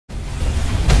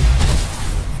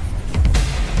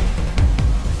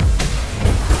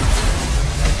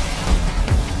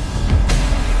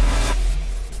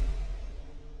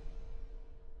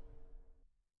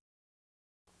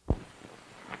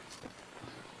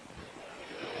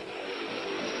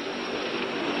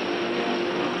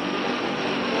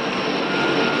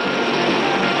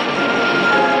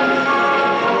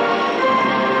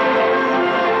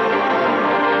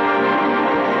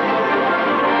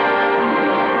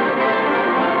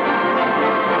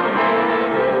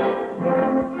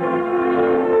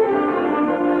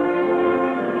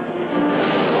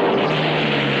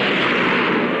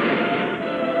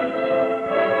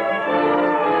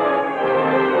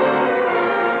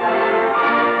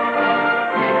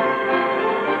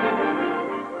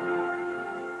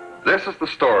This is the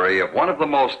story of one of the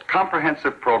most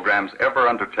comprehensive programs ever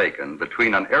undertaken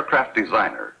between an aircraft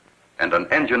designer and an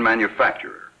engine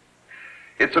manufacturer.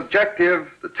 Its objective,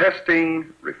 the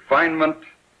testing, refinement,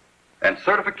 and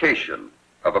certification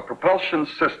of a propulsion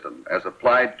system as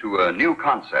applied to a new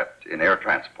concept in air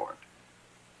transport.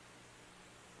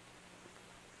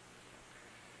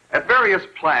 At various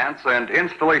plants and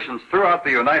installations throughout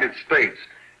the United States,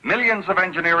 millions of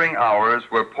engineering hours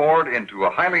were poured into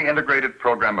a highly integrated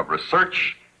program of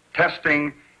research,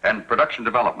 testing, and production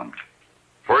development.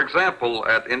 For example,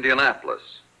 at Indianapolis,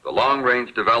 the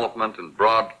long-range development and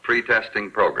broad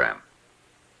pre-testing program.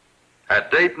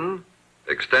 At Dayton,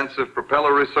 extensive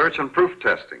propeller research and proof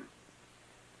testing.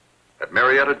 At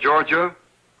Marietta, Georgia,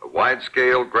 a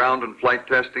wide-scale ground and flight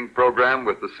testing program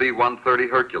with the C-130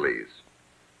 Hercules.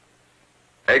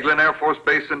 Eglin Air Force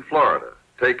Base in Florida,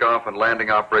 takeoff and landing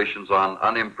operations on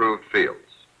unimproved fields.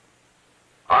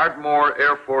 Ardmore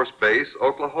Air Force Base,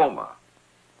 Oklahoma,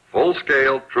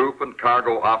 full-scale troop and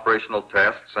cargo operational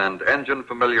tests and engine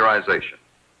familiarization.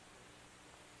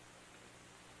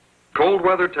 Cold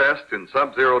weather tests in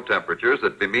sub-zero temperatures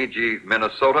at Bemidji,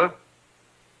 Minnesota,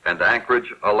 and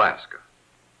Anchorage, Alaska.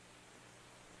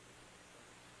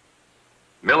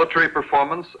 Military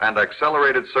performance and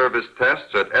accelerated service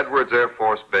tests at Edwards Air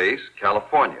Force Base,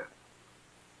 California.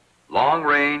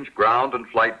 Long-range ground and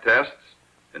flight tests,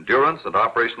 endurance and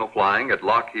operational flying at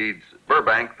Lockheed's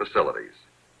Burbank facilities.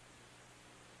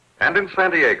 And in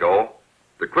San Diego,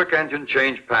 the quick engine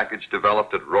change package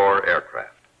developed at Rohr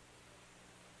Aircraft.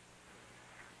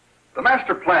 The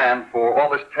master plan for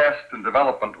all this test and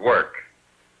development work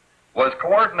was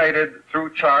coordinated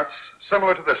through charts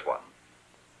similar to this one.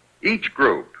 Each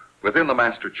group within the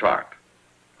master chart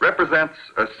represents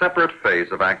a separate phase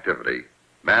of activity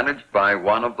managed by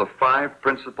one of the 5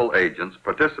 principal agents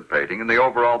participating in the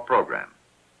overall program.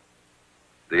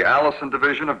 The Allison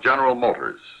Division of General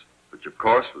Motors, which of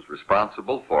course was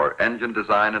responsible for engine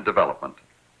design and development,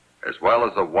 as well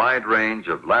as a wide range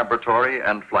of laboratory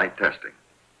and flight testing.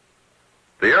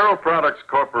 The Aero Products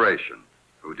Corporation,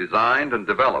 who designed and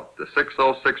developed the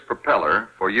 606 propeller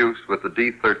for use with the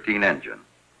D-13 engine.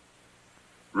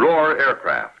 Rohr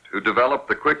Aircraft, who developed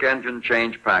the quick engine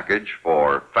change package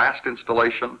for fast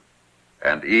installation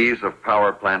and ease of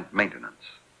power plant maintenance.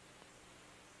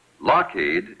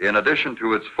 Lockheed, in addition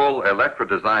to its full Electra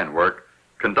design work,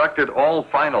 conducted all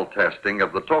final testing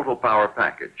of the total power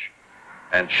package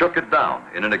and shook it down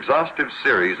in an exhaustive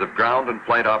series of ground and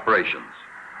flight operations.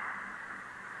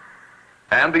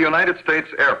 And the United States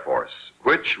Air Force,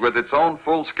 which, with its own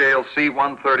full-scale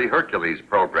C-130 Hercules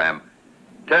program,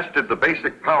 tested the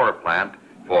basic power plant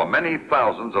for many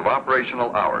thousands of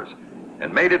operational hours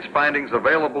and made its findings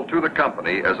available to the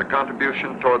company as a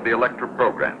contribution toward the Electra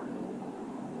program.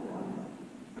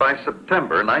 By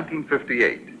September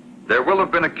 1958, there will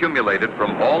have been accumulated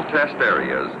from all test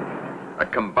areas a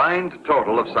combined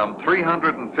total of some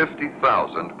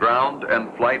 350,000 ground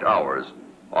and flight hours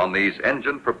on these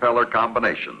engine propeller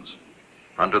combinations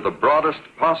under the broadest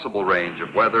possible range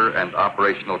of weather and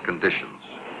operational conditions.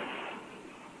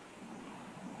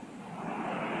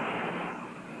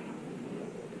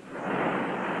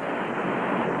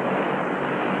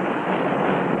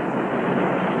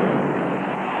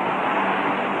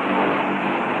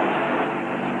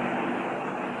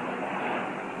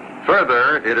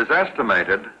 Further, it is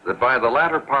estimated that by the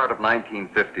latter part of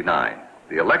 1959,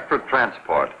 the Electra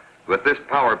transport with this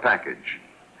power package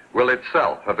will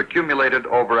itself have accumulated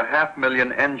over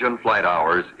 500,000 engine flight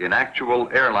hours in actual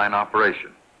airline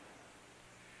operation.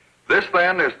 This,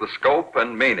 then, is the scope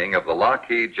and meaning of the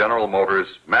Lockheed General Motors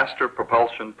Master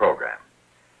Propulsion Program.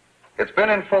 It's been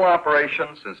in full operation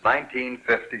since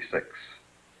 1956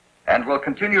 and will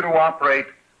continue to operate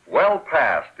well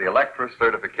past the Electra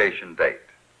certification date.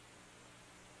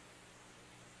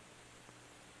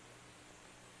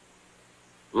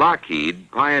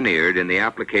 Lockheed pioneered in the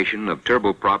application of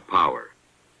turboprop power.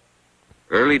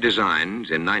 Early designs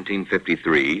in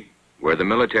 1953 were the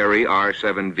military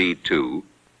R-7V2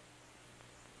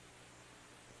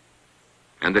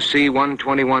 and the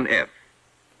C-121F.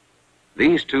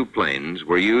 These 2 planes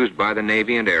were used by the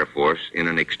Navy and Air Force in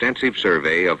an extensive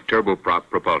survey of turboprop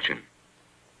propulsion.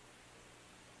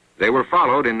 They were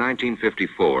followed in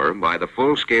 1954 by the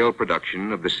full-scale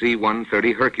production of the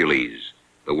C-130 Hercules,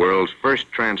 the world's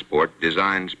first transport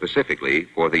designed specifically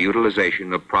for the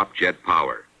utilization of prop jet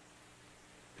power.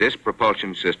 This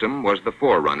propulsion system was the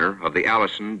forerunner of the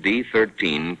Allison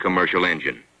D-13 commercial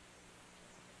engine.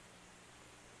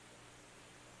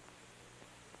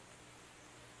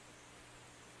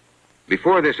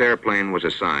 Before this airplane was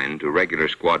assigned to regular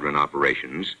squadron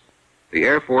operations, the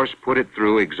Air Force put it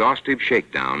through exhaustive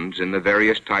shakedowns in the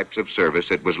various types of service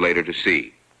it was later to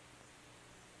see.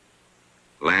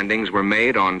 Landings were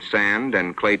made on sand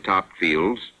and clay-topped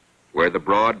fields where the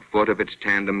broad foot of its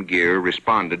tandem gear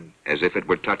responded as if it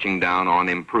were touching down on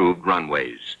improved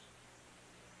runways.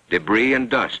 Debris and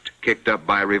dust kicked up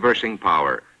by reversing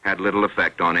power had little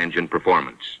effect on engine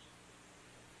performance.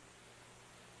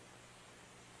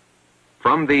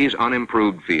 From these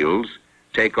unimproved fields,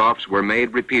 takeoffs were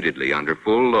made repeatedly under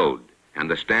full load,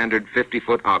 and the standard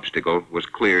 50-foot obstacle was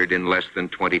cleared in less than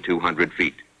 2,200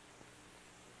 feet.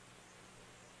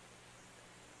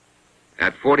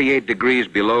 At 48 degrees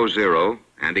below zero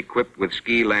and equipped with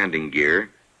ski landing gear,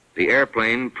 the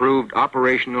airplane proved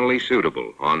operationally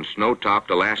suitable on snow-topped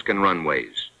Alaskan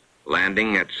runways,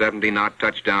 landing at 70-knot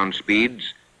touchdown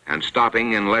speeds and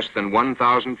stopping in less than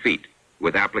 1,000 feet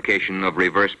with application of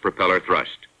reverse propeller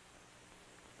thrust.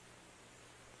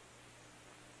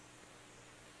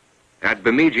 At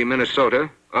Bemidji, Minnesota,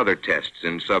 other tests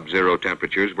in sub-zero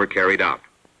temperatures were carried out.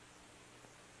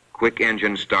 Quick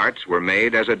engine starts were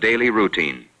made as a daily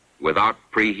routine, without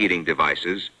preheating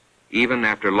devices, even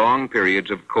after long periods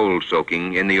of cold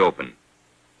soaking in the open.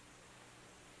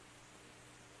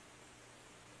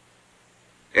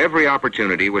 Every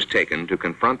opportunity was taken to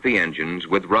confront the engines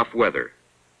with rough weather.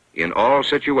 In all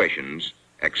situations,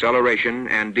 acceleration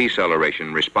and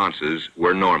deceleration responses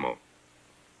were normal.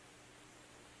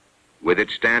 With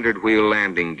its standard wheel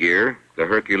landing gear, the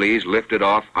Hercules lifted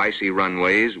off icy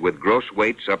runways with gross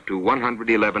weights up to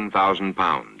 111,000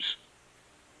 pounds.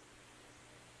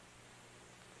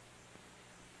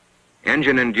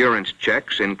 Engine endurance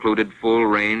checks included full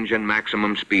range and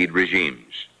maximum speed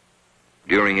regimes.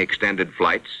 During extended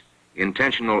flights,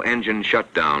 intentional engine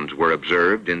shutdowns were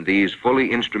observed in these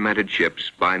fully instrumented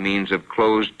ships by means of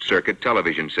closed-circuit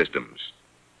television systems.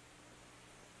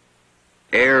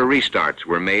 Air restarts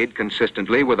were made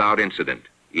consistently without incident,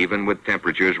 even with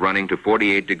temperatures running to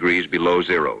 48 degrees below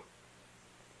zero.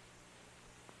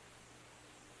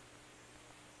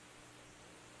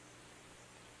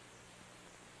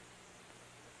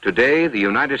 Today, the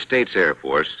United States Air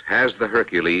Force has the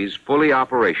Hercules fully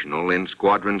operational in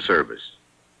squadron service,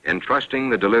 entrusting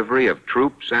the delivery of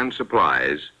troops and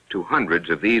supplies to hundreds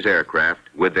of these aircraft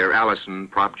with their Allison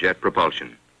prop jet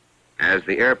propulsion, as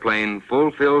the airplane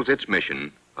fulfills its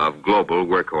mission of global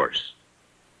workhorse.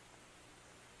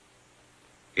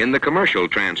 In the commercial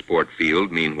transport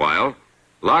field, meanwhile,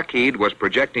 Lockheed was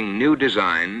projecting new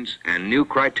designs and new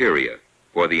criteria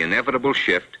for the inevitable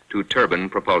shift to turbine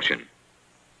propulsion.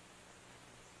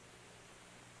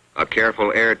 A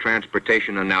careful air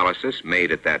transportation analysis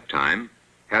made at that time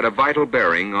had a vital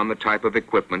bearing on the type of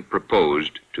equipment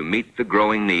proposed to meet the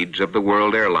growing needs of the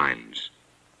world airlines.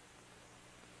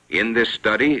 In this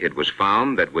study, it was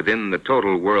found that within the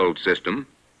total world system,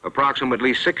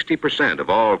 approximately 60% of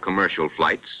all commercial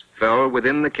flights fell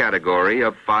within the category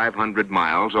of 500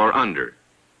 miles or under,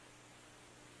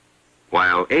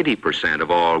 while 80%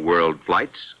 of all world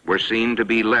flights were seen to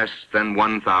be less than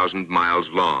 1,000 miles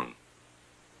long.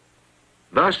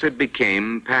 Thus, it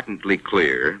became patently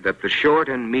clear that the short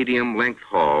and medium-length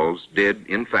hauls did,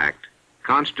 in fact,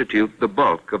 constitute the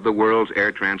bulk of the world's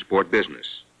air transport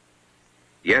business.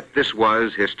 Yet this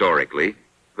was, historically,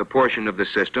 the portion of the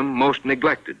system most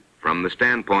neglected from the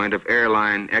standpoint of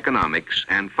airline economics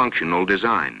and functional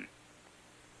design.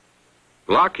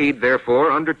 Lockheed,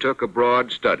 therefore, undertook a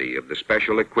broad study of the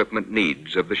special equipment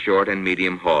needs of the short and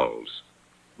medium hauls,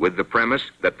 with the premise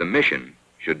that the mission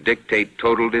should dictate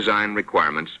total design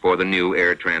requirements for the new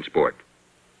air transport.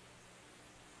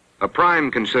 A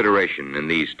prime consideration in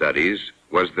these studies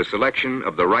was the selection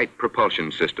of the right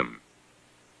propulsion system,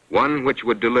 one which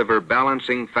would deliver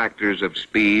balancing factors of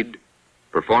speed,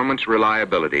 performance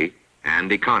reliability,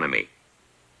 and economy.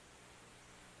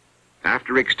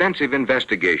 After extensive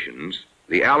investigations,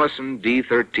 the Allison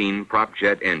D-13 prop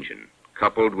jet engine,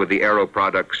 coupled with the Aero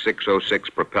Products 606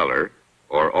 propeller,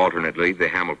 or alternately the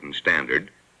Hamilton Standard,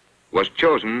 was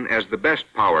chosen as the best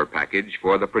power package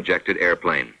for the projected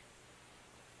airplane.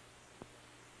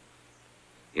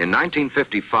 In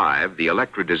 1955, the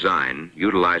Electra design,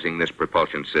 utilizing this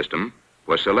propulsion system,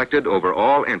 was selected over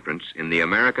all entrants in the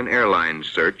American Airlines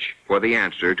search for the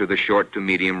answer to the short to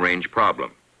medium range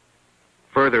problem.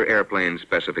 Further airplane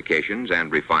specifications and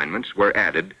refinements were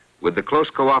added with the close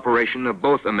cooperation of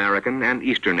both American and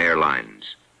Eastern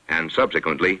Airlines, and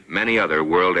subsequently many other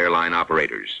world airline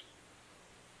operators.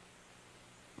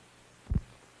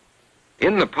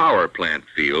 In the power plant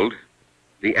field,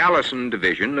 the Allison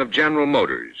division of General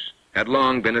Motors had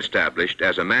long been established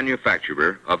as a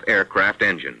manufacturer of aircraft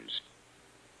engines.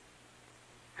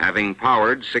 Having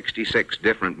powered 66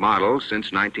 different models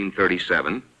since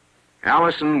 1937,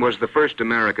 Allison was the first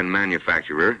American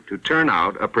manufacturer to turn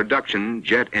out a production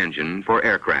jet engine for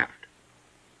aircraft.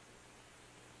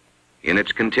 In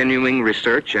its continuing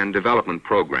research and development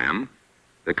program,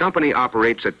 the company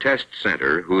operates a test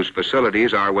center whose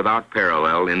facilities are without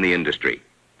parallel in the industry.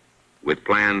 With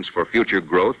plans for future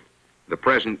growth, the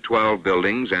present 12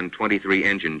 buildings and 23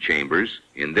 engine chambers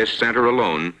in this center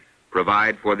alone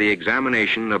provide for the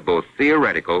examination of both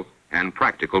theoretical and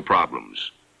practical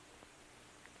problems.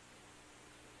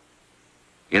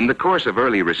 In the course of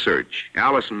early research,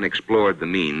 Allison explored the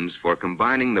means for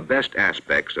combining the best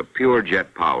aspects of pure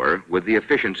jet power with the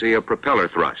efficiency of propeller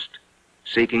thrust,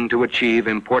 seeking to achieve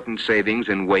important savings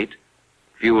in weight,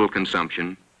 fuel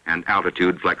consumption, and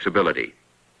altitude flexibility.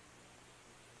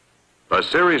 A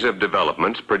series of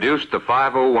developments produced the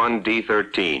 501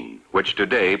 D-13, which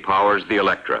today powers the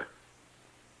Electra.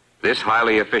 This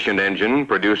highly efficient engine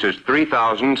produces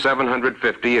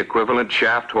 3,750 equivalent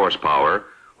shaft horsepower,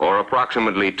 or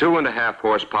approximately 2.5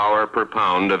 horsepower per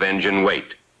pound of engine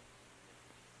weight.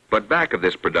 But back of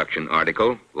this production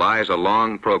article lies a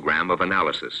long program of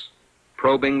analysis,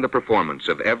 probing the performance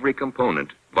of every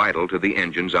component vital to the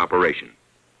engine's operation.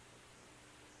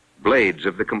 Blades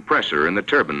of the compressor and the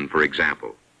turbine, for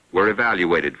example, were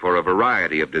evaluated for a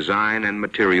variety of design and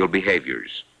material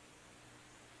behaviors.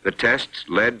 The tests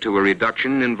led to a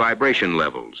reduction in vibration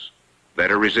levels,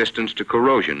 better resistance to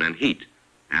corrosion and heat,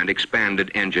 and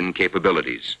expanded engine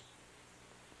capabilities.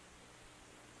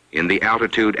 In the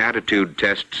altitude-attitude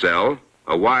test cell,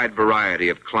 a wide variety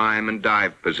of climb and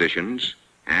dive positions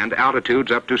and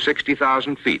altitudes up to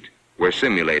 60,000 feet were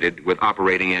simulated with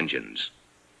operating engines.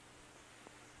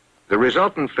 The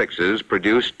resultant fixes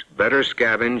produced better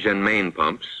scavenge and main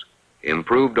pumps,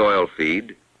 improved oil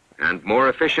feed, and more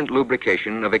efficient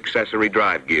lubrication of accessory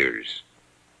drive gears.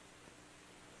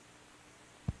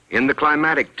 In the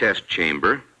climatic test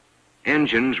chamber,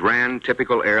 engines ran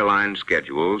typical airline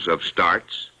schedules of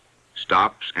starts,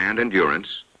 stops, and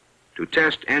endurance to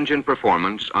test engine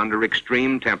performance under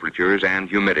extreme temperatures and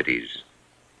humidities.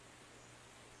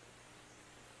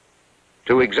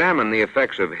 To examine the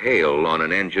effects of hail on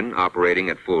an engine operating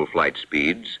at full flight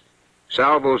speeds,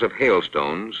 salvos of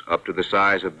hailstones up to the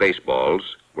size of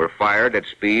baseballs were fired at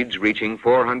speeds reaching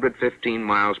 415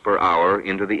 miles per hour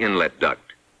into the inlet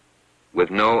duct, with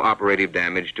no operative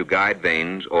damage to guide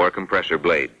vanes or compressor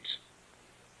blades.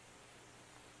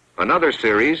 Another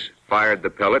series fired the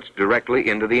pellets directly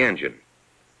into the engine.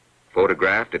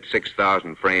 Photographed at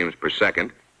 6,000 frames per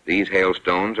second, these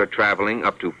hailstones are traveling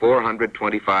up to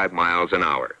 425 miles an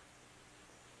hour.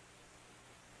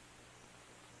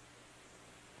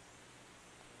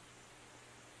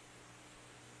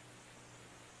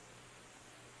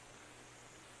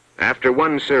 After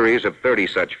one series of 30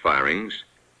 such firings,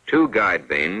 2 guide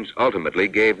vanes ultimately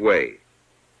gave way,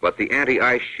 but the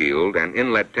anti-ice shield and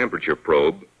inlet temperature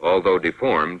probe, although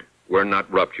deformed, were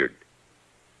not ruptured.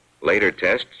 Later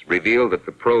tests revealed that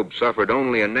the probe suffered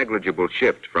only a negligible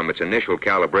shift from its initial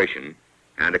calibration,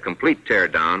 and a complete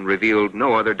teardown revealed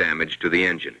no other damage to the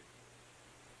engine.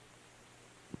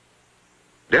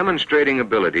 Demonstrating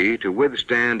ability to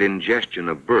withstand ingestion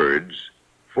of birds,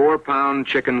 4-pound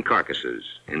chicken carcasses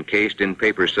encased in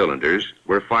paper cylinders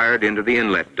were fired into the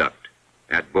inlet duct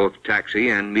at both taxi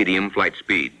and medium flight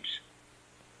speeds.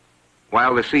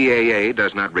 While the CAA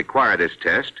does not require this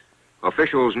test,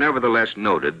 officials nevertheless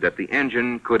noted that the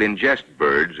engine could ingest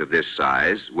birds of this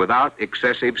size without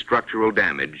excessive structural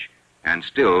damage and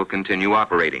still continue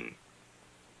operating.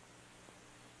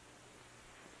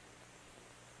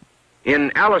 In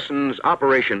Allison's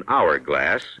Operation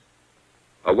Hourglass,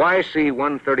 a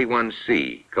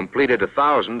YC-131C completed a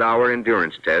 1,000-hour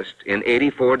endurance test in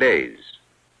 84 days,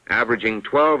 averaging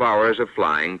 12 hours of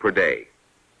flying per day.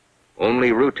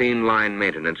 Only routine line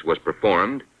maintenance was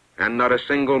performed, and not a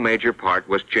single major part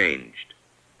was changed.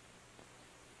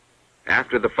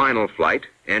 After the final flight,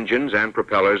 engines and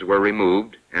propellers were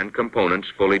removed and components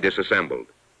fully disassembled.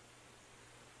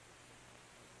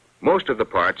 Most of the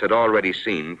parts had already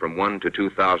seen from 1,000 to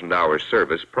 2,000 hours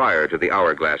service prior to the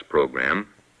Hourglass program,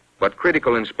 but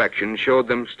critical inspection showed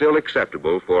them still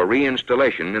acceptable for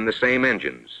reinstallation in the same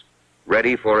engines,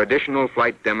 ready for additional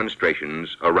flight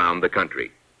demonstrations around the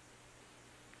country.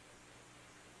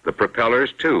 The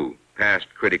propellers, too,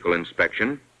 passed critical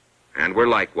inspection and were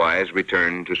likewise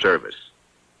returned to service.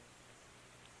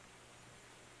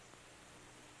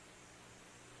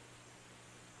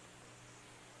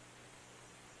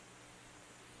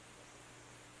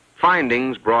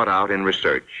 Findings brought out in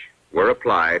research were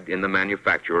applied in the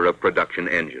manufacture of production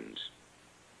engines.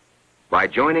 By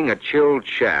joining a chilled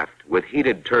shaft with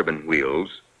heated turbine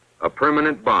wheels, a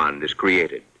permanent bond is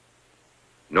created.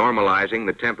 Normalizing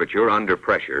the temperature under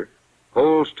pressure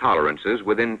holds tolerances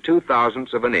within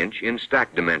 0.02 of an inch in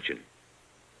stack dimension.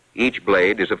 Each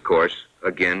blade is, of course,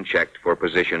 again checked for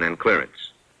position and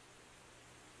clearance.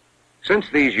 Since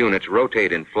these units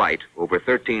rotate in flight over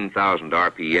 13,000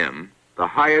 RPM, the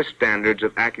highest standards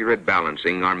of accurate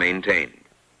balancing are maintained.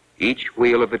 Each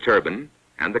wheel of the turbine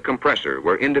and the compressor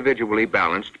were individually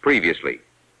balanced previously,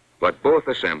 but both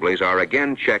assemblies are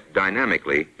again checked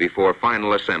dynamically before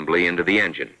final assembly into the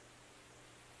engine.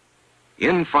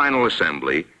 In final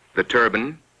assembly, the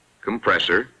turbine,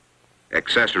 compressor,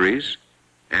 accessories,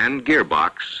 and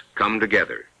gearbox come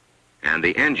together, and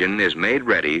the engine is made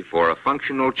ready for a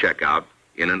functional checkout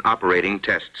in an operating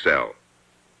test cell.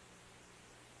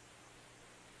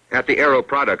 At the Aero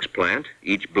Products plant,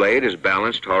 each blade is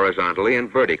balanced horizontally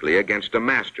and vertically against a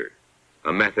master,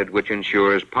 a method which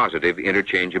ensures positive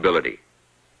interchangeability.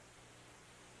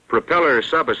 Propeller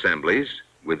subassemblies,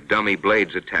 with dummy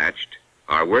blades attached,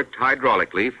 are worked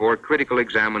hydraulically for critical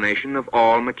examination of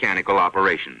all mechanical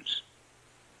operations.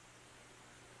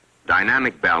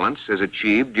 Dynamic balance is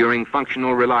achieved during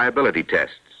functional reliability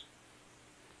tests.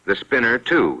 The spinner,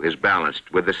 too, is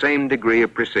balanced with the same degree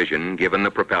of precision given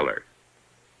the propeller.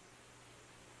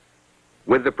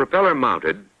 With the propeller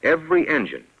mounted, every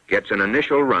engine gets an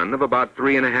initial run of about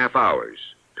 3.5 hours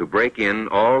to break in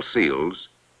all seals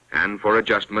and for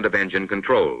adjustment of engine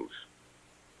controls.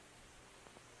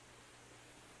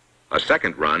 A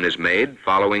second run is made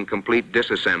following complete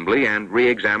disassembly and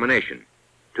re-examination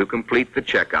to complete the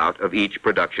checkout of each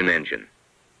production engine.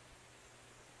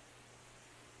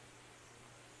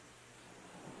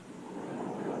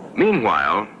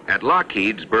 Meanwhile, at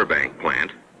Lockheed's Burbank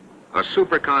plant, a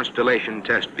Super Constellation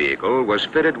test vehicle was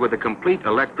fitted with a complete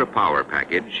Electra power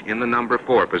package in the number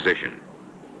 4 position.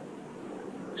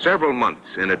 Several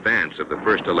months in advance of the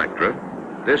first Electra,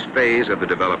 this phase of the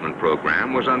development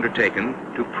program was undertaken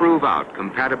to prove out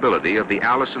compatibility of the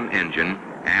Allison engine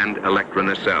and Electra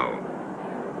nacelle.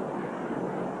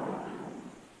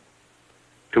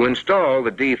 To install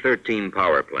the D-13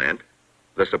 power plant,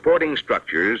 the supporting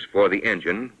structures for the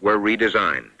engine were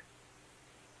redesigned.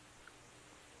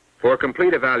 For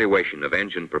complete evaluation of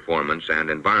engine performance and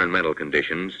environmental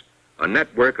conditions, a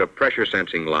network of pressure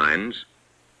sensing lines,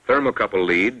 thermocouple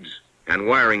leads, and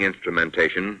wiring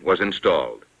instrumentation was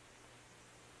installed.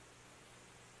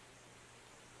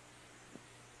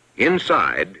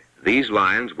 Inside, these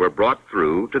lines were brought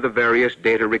through to the various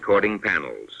data recording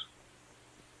panels.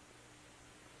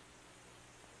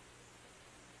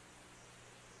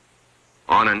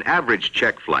 On an average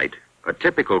check flight, a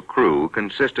typical crew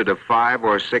consisted of 5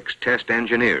 or 6 test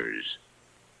engineers,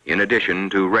 in addition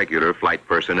to regular flight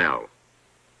personnel.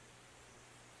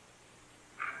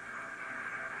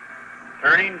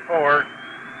 Turning forward.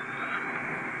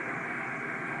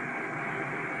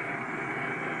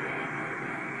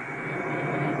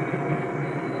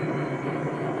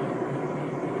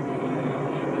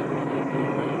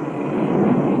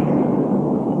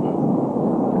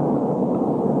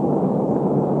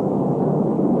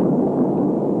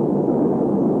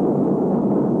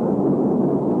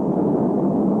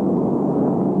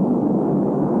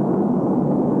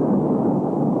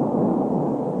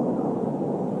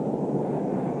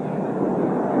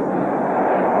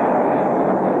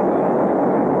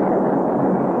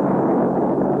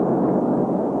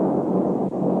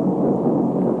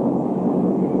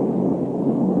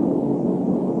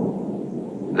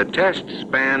 The tests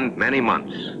spanned many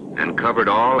months and covered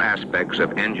all aspects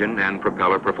of engine and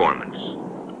propeller performance.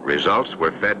 Results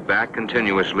were fed back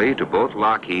continuously to both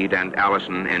Lockheed and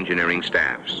Allison engineering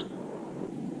staffs.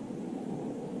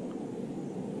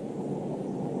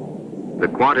 The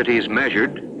quantities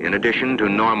measured, in addition to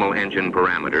normal engine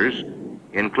parameters,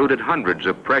 included hundreds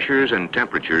of pressures and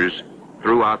temperatures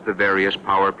throughout the various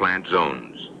power plant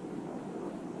zones.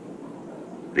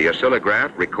 The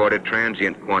oscillograph recorded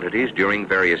transient quantities during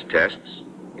various tests,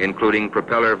 including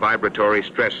propeller vibratory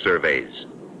stress surveys.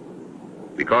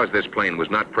 Because this plane was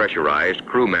not pressurized,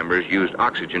 crew members used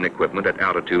oxygen equipment at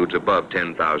altitudes above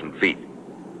 10,000 feet.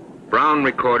 Brown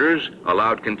recorders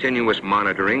allowed continuous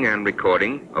monitoring and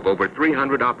recording of over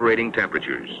 300 operating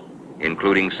temperatures,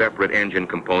 including separate engine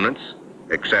components,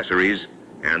 accessories,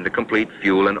 and the complete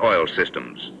fuel and oil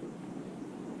systems.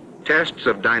 Tests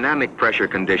of dynamic pressure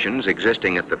conditions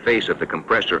existing at the face of the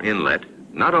compressor inlet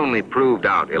not only proved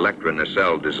out Electra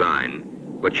nacelle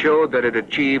design, but showed that it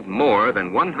achieved more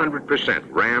than 100%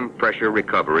 ram pressure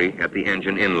recovery at the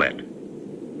engine inlet.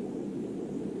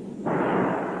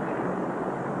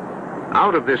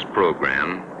 Out of this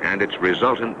program and its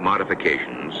resultant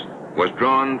modifications was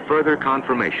drawn further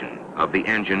confirmation of the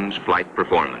engine's flight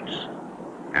performance,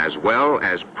 as well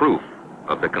as proof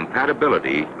of the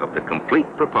compatibility of the complete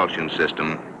propulsion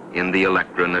system in the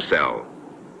Electra nacelle.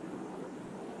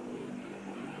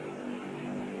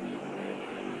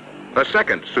 A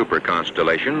second super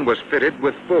constellation was fitted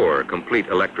with 4 complete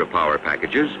Electra power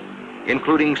packages,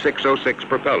 including 606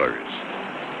 propellers.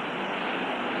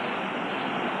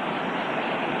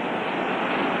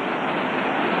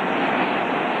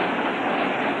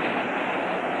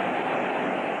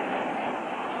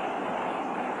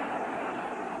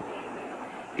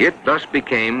 It thus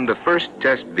became the first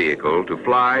test vehicle to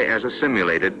fly as a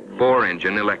simulated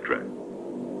 4-engine Electra.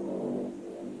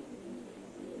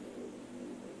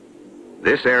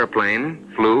 This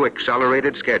airplane flew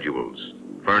accelerated schedules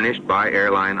furnished by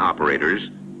airline operators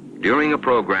during a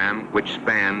program which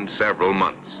spanned several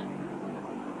months.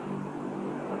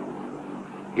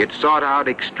 It sought out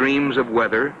extremes of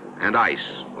weather and ice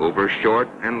over short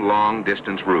and long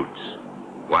distance routes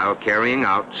while carrying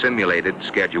out simulated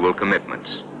schedule commitments.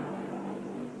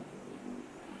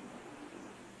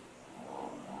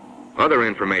 Other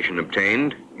information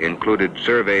obtained included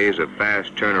surveys of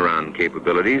fast turnaround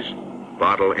capabilities,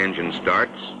 bottle engine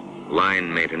starts,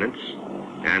 line maintenance,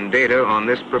 and data on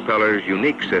this propeller's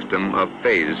unique system of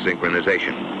phase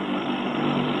synchronization.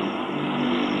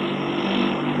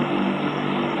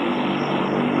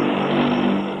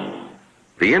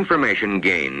 The information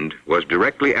gained was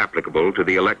directly applicable to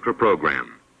the Electra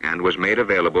program and was made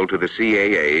available to the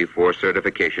CAA for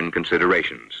certification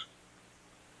considerations.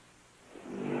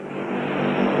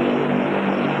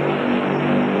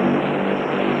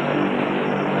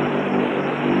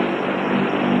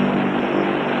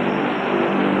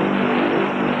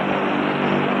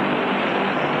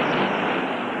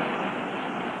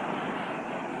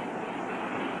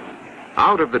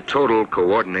 Out of the total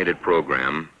coordinated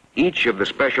program, each of the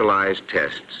specialized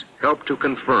tests helped to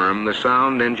confirm the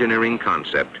sound engineering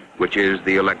concept, which is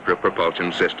the Electra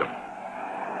propulsion system.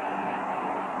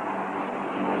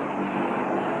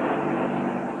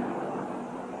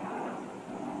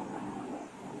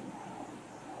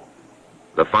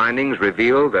 The findings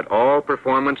reveal that all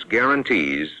performance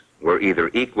guarantees were either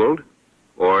equaled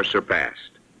or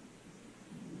surpassed.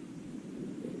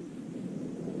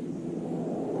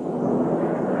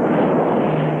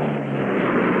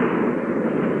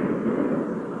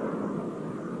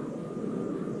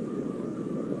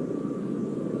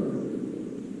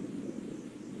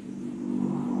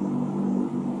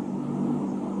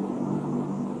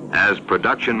 As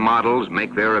production models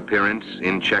make their appearance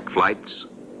in check flights,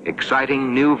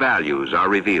 exciting new values are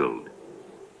revealed.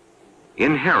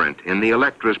 Inherent in the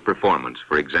Electra's performance,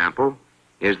 for example,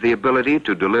 is the ability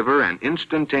to deliver an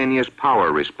instantaneous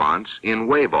power response in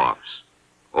wave-offs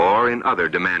or in other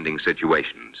demanding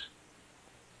situations.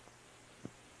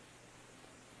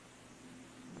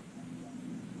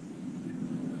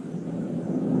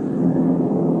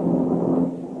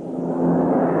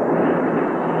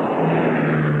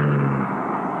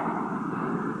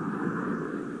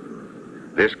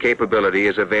 This capability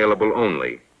is available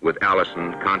only with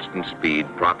Allison constant speed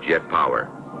prop jet power.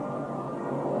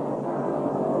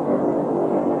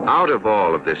 Out of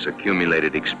all of this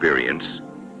accumulated experience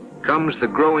comes the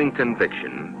growing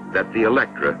conviction that the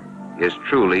Electra is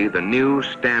truly the new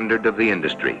standard of the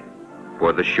industry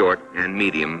for the short and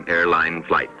medium airline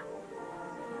flights.